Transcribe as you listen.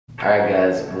Alright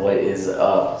guys, what is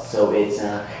up? So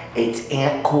it's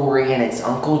Aunt Corey and it's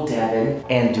Uncle Devin,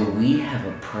 and we have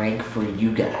a prank for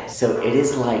you guys. So it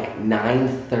is like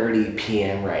 9:30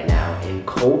 p.m. right now, and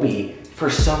Colby, for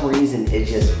some reason, is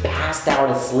just passed out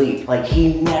asleep. Like,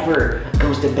 he never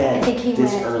goes to bed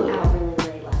this early. Out really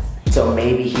late last night. So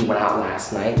maybe he went out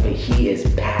last night, but he is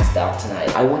passed out tonight.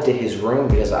 I went to his room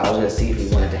because I was gonna see if he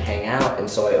wanted to hang out, and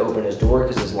so I opened his door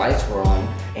because his lights were on,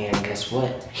 and guess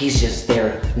what? He's just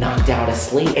there, knocked out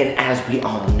asleep. And as we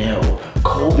all know,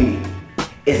 Colby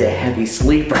is a heavy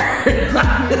sleeper.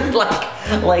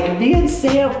 like me and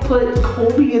Sam put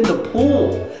Colby in the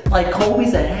pool. Like,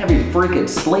 Colby's a heavy freaking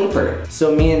sleeper.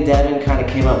 So me and Devin kind of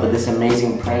came up with this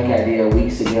amazing prank idea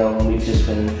weeks ago, and we've just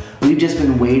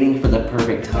been waiting for the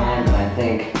perfect time. And I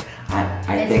think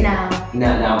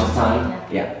now's the time.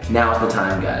 Yeah, now's the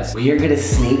time, guys. We are gonna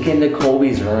sneak into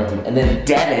Colby's room, and then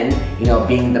Devin, you know,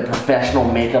 being the professional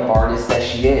makeup artist that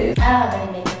she is. I don't have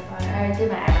any makeup on. I did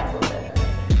my eyebrows a little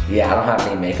bit. Yeah, I don't have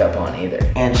any makeup on either.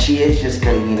 And she is just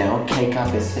gonna, you know, cake up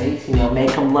his face, you know,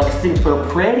 make him look super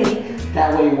pretty.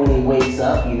 That way when he wakes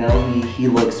up, you know, he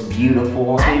looks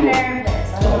beautiful. I'm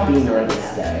nervous. Don't be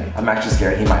nervous, Devin. I'm actually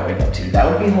scared he might wake up too. That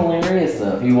would be hilarious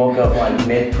though, if you woke up like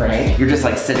mid-prank. You're just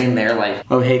like sitting there like,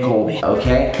 oh hey Colby.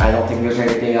 Okay, I don't think there's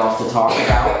anything else to talk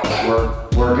about.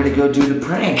 We're gonna go do the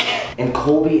prank. And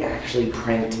Colby actually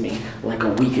pranked me like a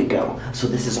week ago. So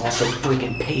this is also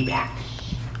freaking payback.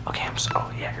 Okay,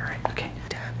 oh yeah, you're right, okay.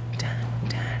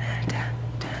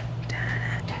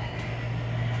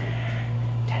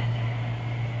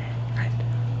 Right,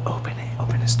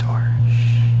 open his door.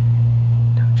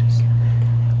 No, just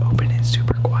open it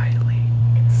super quietly.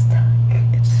 It's stuck.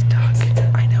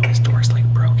 I know, his door's like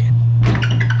broken.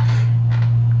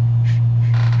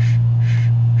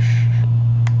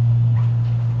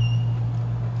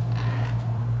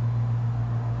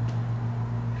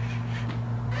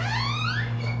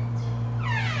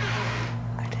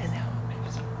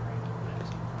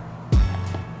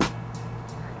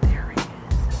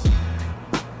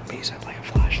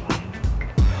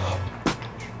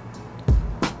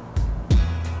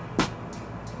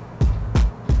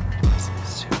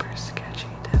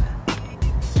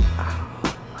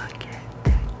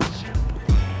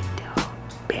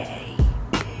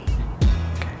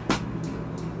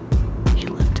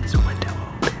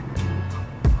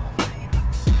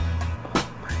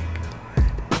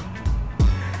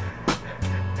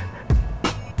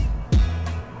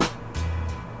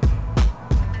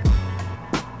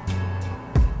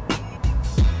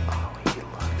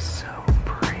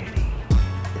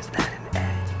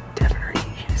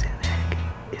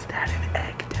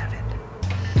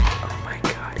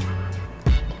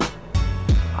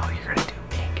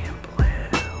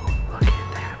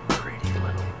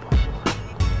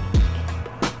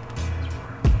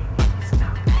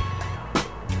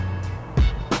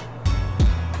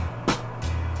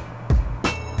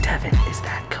 Devin, is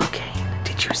that cocaine?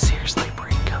 Did you seriously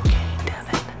bring cocaine,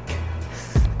 Devin?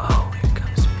 Oh, here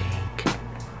comes pink.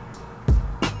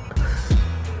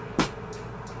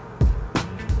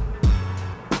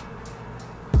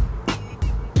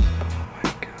 Oh my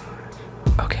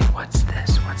god. Okay, what's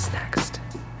this? What's next?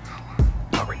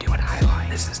 Oh, we're doing highlight.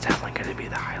 This is definitely gonna be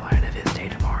the highlight of his day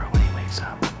tomorrow when he wakes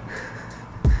up.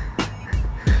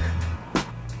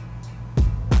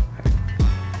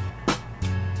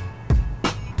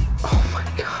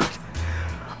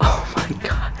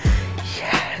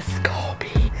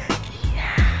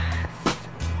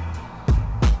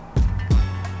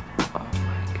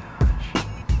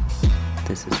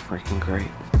 This is freaking great.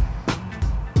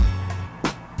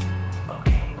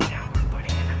 Okay, now we're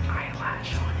putting an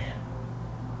eyelash on him.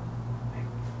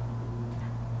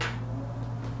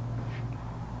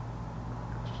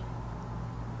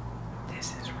 This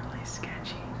is really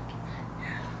sketchy.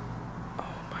 Yeah.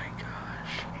 Oh my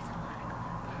gosh.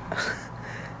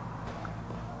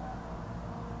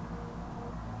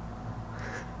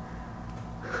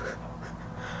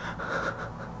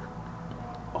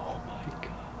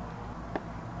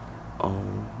 Oh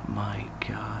my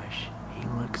gosh, he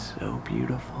looks so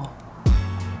beautiful.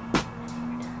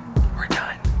 We're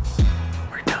done.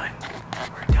 We're done.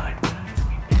 We're done.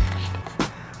 We finished.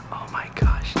 Oh my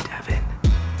gosh, Devin.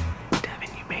 Devin,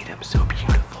 you made him so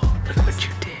beautiful. Look what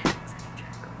you did.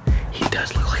 He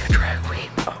does look like a drag queen.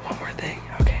 Oh, one more thing.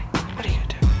 Okay, what are you gonna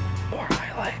do? More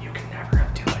highlight. You can never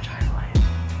have too much highlight.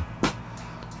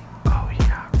 Oh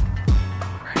yeah.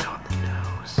 Oh, right on the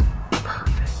nose.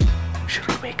 Perfect. Should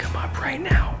we wake him up right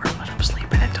now or let him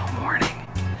sleep in until morning?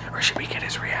 Or should we get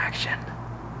his reaction?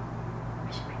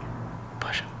 We should make him.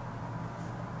 Push him.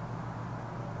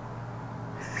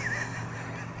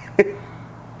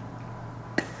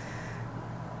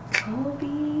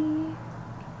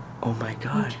 Oh my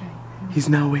God. He's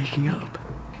now waking up.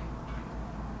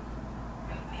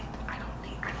 I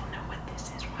don't know what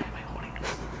this is. Why am I holding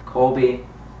this? Colby.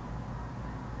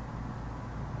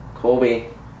 Colby.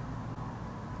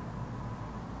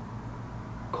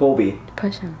 Colby.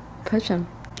 Push him. Push him.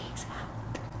 He's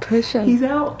out. Push him. He's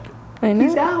out. I know.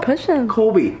 He's out. Push him.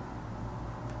 Colby.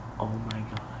 Oh my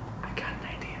God. I got an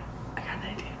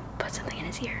idea. Put something in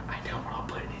his ear. I know what I'll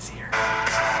put in his ear.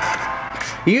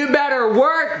 You better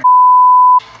work.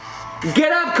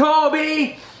 Get up,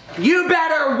 Colby. You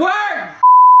better work.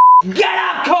 Get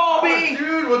up, Colby.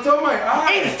 Dude, what's on my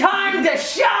eye? It's time to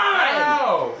shine.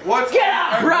 Ow. What's Get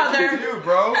up, brother. What did you do,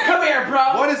 bro? Come here,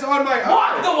 bro. What is on my eye?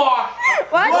 Walk the walk.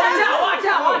 Watch Watch out, watch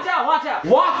out, watch out, watch out.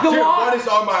 Walk the Dude, walk. what is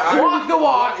on my eye? Walk the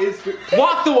walk. What is...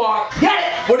 Walk the walk. Get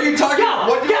it. What are you talking Go, about?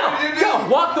 What do you go, want me to do? go.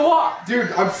 Walk the walk.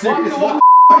 Dude, I'm serious. the walk.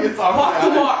 What the f*** is on Walk my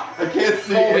the eye? walk. I can't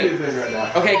see Colby. anything right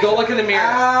now. Okay, go look in the mirror.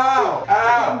 Ow!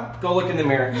 Ow! Go look in the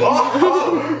mirror.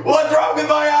 Oh, what's wrong with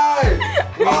my eye?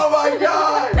 Oh my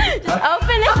God! Just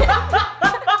open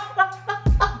it.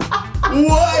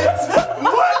 What?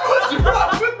 What was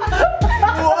wrong with me?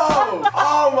 Whoa!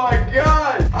 Oh my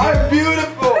God! I'm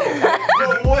beautiful!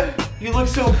 But what? You look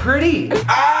so pretty. Ow!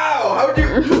 How'd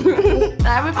you?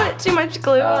 I would put too much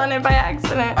glue on it by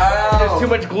accident. Ow! There's too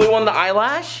much glue on the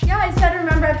eyelash? Yeah, I said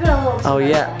remember I put a little. Oh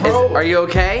yeah. Bro. Are you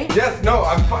okay? Yes, no,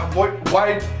 I'm fine. What?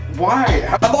 Why?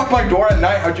 Why? I locked my door at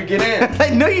night. How'd you get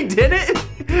in? No, you didn't.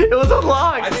 It was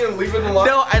unlocked. I didn't leave it unlocked.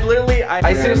 No,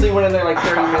 I seriously went in there like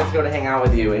 30 minutes ago to hang out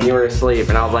with you, and you were asleep,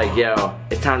 and I was like, yo,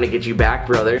 it's time to get you back,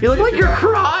 brother. You look like you're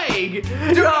crying.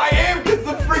 Dude, I am because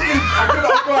the freaking I could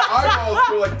open my eyeballs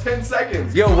for like 10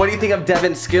 seconds. Yo, what do you think of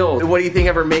Devyn's skills? What do you think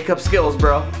of her makeup skills,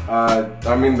 bro?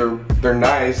 I mean they're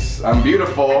nice. I'm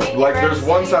beautiful. Like there's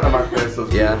one side of my face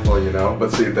that's Yeah. beautiful, you know.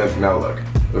 But see, that's now look.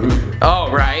 Ooh.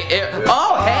 Oh, right.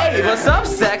 Oh, hey, what's up,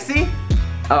 sexy?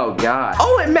 Oh, God.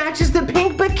 Oh, it matches the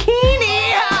pink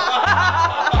bikini.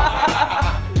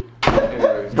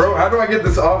 Anyways, bro, how do I get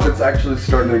this off? It's actually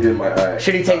starting to get in my eye.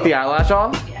 Should he take the eyelash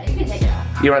off? Yeah, you can take it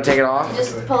off. You want to take it off?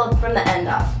 Just pull it from the end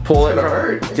off. Pull it It's from gonna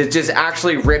hurt. Just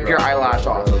actually rip your eyelash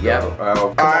off. Yep.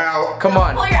 Ow. Ow. Come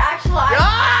on. Pull your actual eye.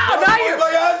 Ah, not your,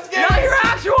 my eye's scared. not your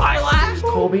actual eyelash.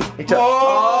 Colby, it's a,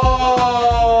 Oh!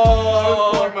 I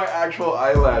was pulling my actual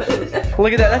eyelashes.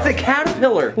 look at that. That's a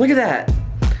caterpillar. Look at that.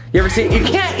 You ever seen? You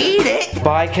can't eat it.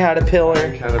 Bye, caterpillar.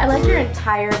 I like your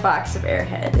entire box of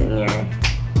Airhead in your.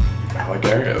 I like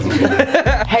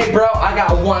Airheads. Hey, bro, I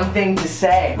got one thing to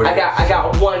say. I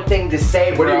got one thing to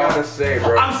say, bro. What do you gotta say,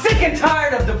 bro? I'm sick and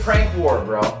tired of the prank war,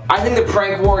 bro. I think the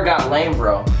prank war got lame,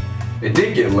 bro. It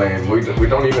did get lame. We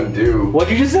don't even do.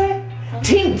 What'd you just say?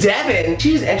 Team Devyn?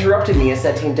 She just interrupted me and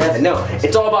said Team Devyn. No,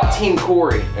 it's all about Team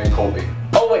Corey. And Colby.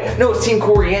 Oh wait, no, it's Team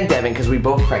Corey and Devyn because we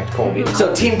both pranked Colby.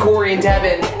 So Team Corey and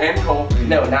Devyn. And Colby.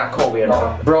 No, not Colby at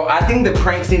all. Bro, I think the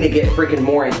pranks need to get freaking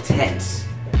more intense.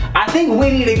 I think we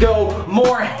need to go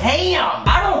more ham.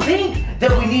 I don't think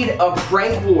that we need a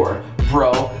prank war,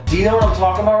 bro. Do you know what I'm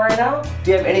talking about right now?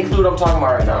 Do you have any clue what I'm talking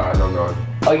about right No, now? I don't know.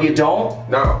 Oh, you don't?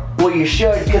 No. Well, you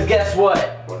should, because guess what?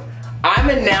 What? I'm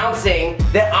announcing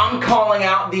that I'm calling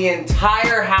out the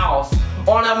entire house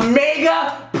on a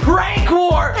mega prank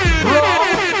war, bro.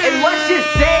 And let's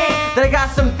just say that I got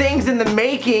some things in the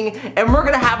making, and we're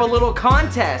gonna have a little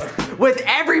contest with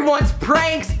everyone's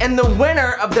pranks, and the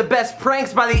winner of the best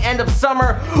pranks by the end of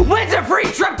summer wins a free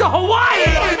trip to Hawaii.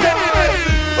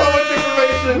 So much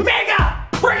information. Mega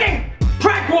freaking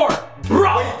prank war,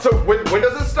 bro. Wait, so when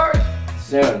does it start?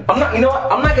 Soon. I'm not, you know what?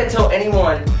 I'm not gonna tell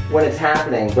anyone when it's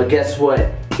happening, but guess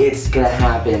what? It's gonna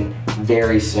happen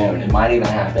very soon. It might even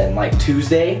happen like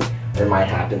Tuesday, or it might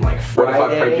happen like Friday.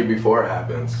 What if I prank you before it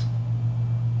happens?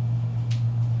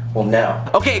 Well, no.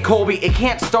 Okay, Colby, it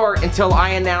can't start until I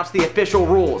announce the official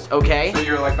rules, okay? So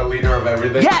you're like the leader of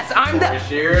everything? Yes, I'm the,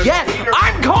 CoreyScherer, yes, leader.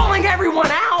 I'm calling everyone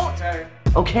out! Okay.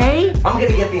 Okay? I'm gonna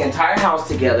get the entire house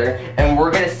together, and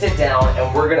we're gonna sit down,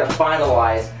 and we're gonna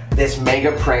finalize this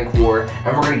mega prank war,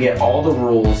 and we're gonna get all the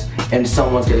rules, and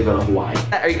someone's gonna go to Hawaii.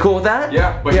 Are you cool with that?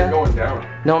 Yeah, but you're going down.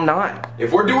 No, I'm not.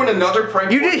 If we're doing another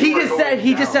prank, You did. He you are just going said.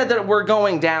 He down. just said that we're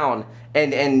going down,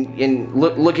 and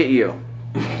look at you.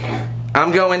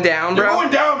 I'm going down, bro. You're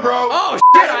going down, bro. Oh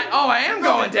shit! I am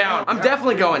going down. I'm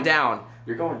definitely going down.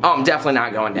 You're going Oh, down. I'm definitely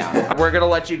not going down. We're gonna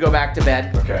let you go back to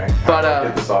bed. Okay. But, How do I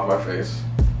get this off my face.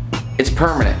 It's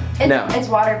permanent. No. It's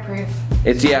waterproof.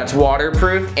 It's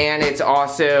waterproof, and it's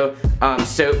also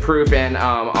soap proof, and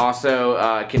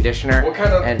also conditioner. What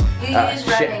kind of? And, You use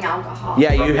rubbing alcohol.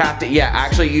 Yeah, you have to. Yeah,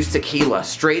 actually use tequila,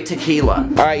 straight tequila.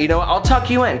 All right, you know what? I'll tuck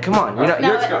you in. Come on. You know,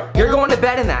 let's go. you're going to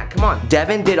bed in that. Come on.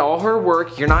 Devyn did all her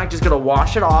work. You're not just gonna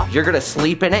wash it off. You're gonna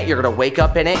sleep in it. You're gonna wake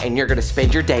up in it, and you're gonna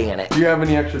spend your day in it. Do you have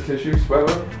any extra tissues, by the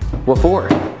way? What for?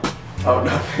 Oh,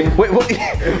 nothing. Wait, what?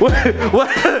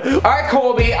 what? All right,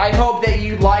 Colby, I hope that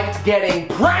you liked getting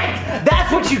pranked.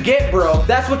 That's what you get, bro.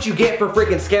 That's what you get for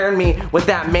freaking scaring me with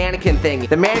that mannequin thingy.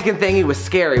 The mannequin thingy was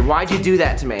scary. Why'd you do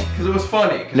that to me? Because it was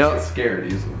funny. No. I get scared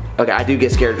easily. Okay, I do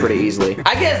get scared pretty easily.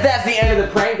 I guess that's the end of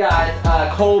the prank, guys.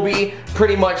 Colby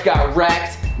pretty much got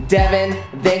wrecked. Devyn,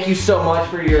 thank you so much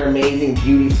for your amazing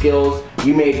beauty skills.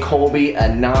 You made Colby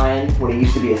a 9 when he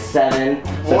used to be a 7.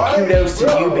 So What? kudos to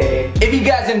Bro. you, babe. If you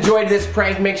guys enjoyed this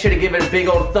prank, make sure to give it a big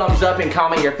old thumbs up and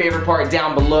comment your favorite part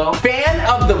down below. Fan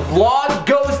of the vlog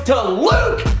goes to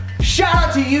Luke. Shout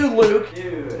out to you, Luke.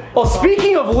 Dude. Well,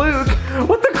 speaking of Luke,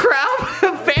 what the crap?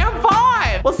 Fam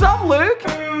 5. What's up, Luke?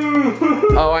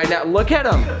 Oh, I know. Look at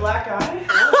him. Black eye?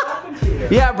 What happened to you?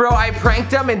 Yeah, bro, I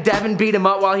pranked him and Devyn beat him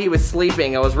up while he was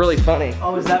sleeping. It was really funny.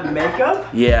 Oh, is that makeup?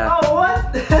 Yeah. Oh,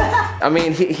 what? I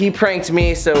mean, he pranked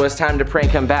me, so it was time to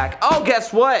prank him back. Oh,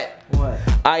 guess what? What?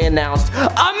 I announced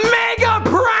a mega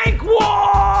prank war!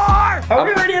 Are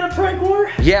we already in a prank war?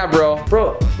 Yeah, bro.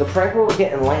 Bro, the prank war was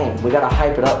getting lame. We gotta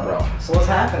hype it up, bro. So what's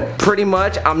happening? Pretty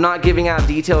much, I'm not giving out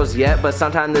details yet, but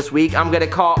sometime this week, I'm gonna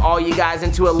call all you guys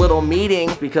into a little meeting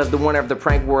because the winner of the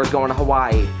prank war is going to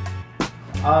Hawaii.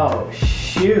 Oh,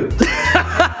 shoot.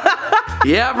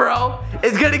 Yeah, bro.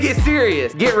 It's gonna get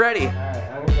serious. Get ready. Alright,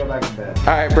 I'm gonna go back to bed. All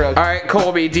right, bro. All right,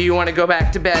 Colby, do you want to go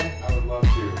back to bed? I would love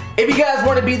to. If you guys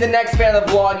want to be the next fan of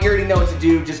the vlog, you already know what to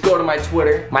do. Just go to my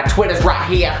Twitter. My Twitter's right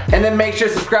here. And then make sure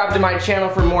to subscribe to my channel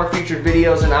for more future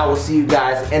videos, and I will see you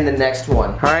guys in the next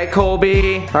one. All right,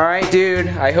 Colby. All right, dude.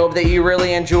 I hope that you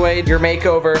really enjoyed your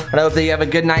makeover. And I hope that you have a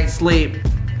good night's sleep.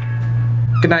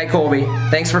 Good night, Colby.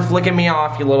 Thanks for flicking me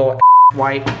off, you little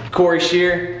white.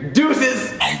 CoreyScherer.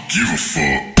 Deuces. I don't give a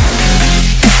fuck.